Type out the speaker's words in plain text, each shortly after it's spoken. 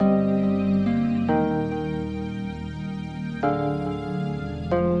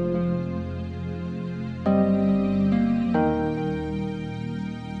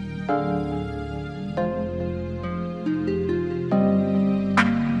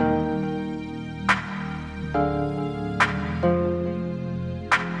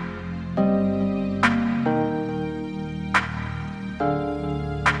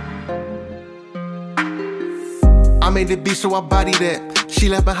made the beat, so I body that. She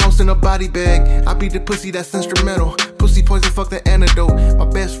left my house in a body bag. I beat the pussy, that's instrumental. Pussy poison, fuck the antidote. My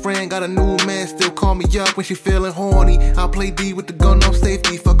best friend got a new man, still call me up when she feeling horny. I play D with the gun off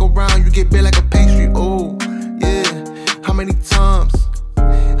safety. Fuck around, you get bit like a pastry. Oh, yeah. How many times?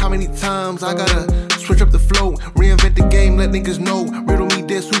 How many times I gotta switch up the flow? Reinvent the game, let niggas know. Riddle me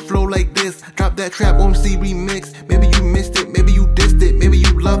this, who flow like this? Drop that trap OMC remix. Maybe you missed it, maybe you dissed it, maybe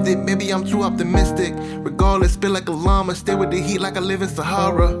you loved it, maybe I'm too optimistic. Regardless, spit like a llama, stay with the heat like I live in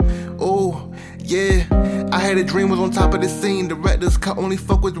Sahara. Oh, yeah, I had a dream, was on top of the scene. Directors can only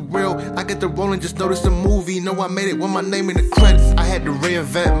fuck with the real. I get the rolling, just notice the movie. Know I made it with my name in the credits. I had to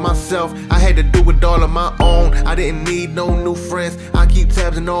reinvent myself, I had to do it all on my own. I didn't need no new friends, I keep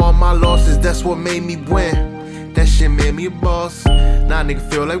tabs on all my losses. That's what made me win, that shit made me a boss. Now nigga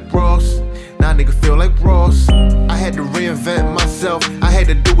feel like Ross, now nigga feel like Ross. I had to reinvent myself, I had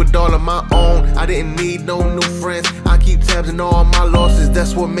to do it all on my own. I didn't need no new friends, I keep tabs on all my losses.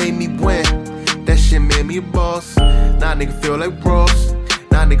 That's what made me win, that shit made me a boss. Now nigga feel like Ross,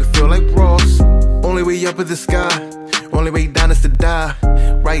 now nigga feel like Ross. Only way up is the sky, only way down is to die.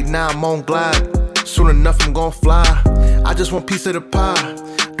 Right now I'm on glide, soon enough I'm gon' fly. I just want piece of the pie,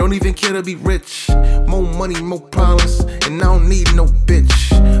 don't even care to be rich. More money, more problems, and I don't need no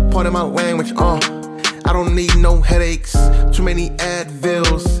bitch. Part of my language, I don't need no headaches. Too many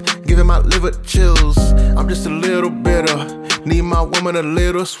Advils, giving my liver chills. I'm just a little bitter, need my woman a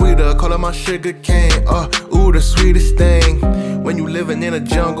little sweeter. Call her my sugar cane, ooh, the sweetest thing. When you living in a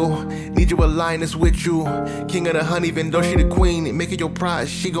jungle, need you a lioness with you. King of the hunt, even though she the queen. Make it your pride,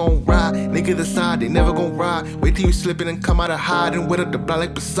 she gon' ride. Niggas decide they never gon' ride. Wait till you slippin' and come out of hiding. With up the block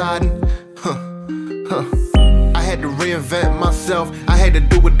like Poseidon. I had to reinvent myself, I had to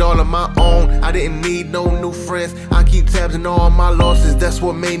do it all on my own. I didn't need no new friends, I keep tabs on all my losses. That's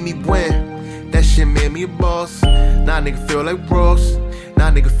what made me win, that shit made me a boss. Now nigga feel like Ross, now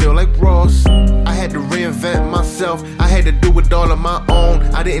nigga feel like Ross. I had to reinvent myself, I had to do it all on my own.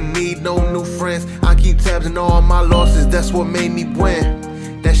 I didn't need no new friends, I keep tabs on all my losses. That's what made me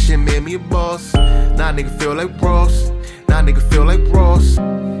win, that shit made me a boss. Now nigga feel like Ross,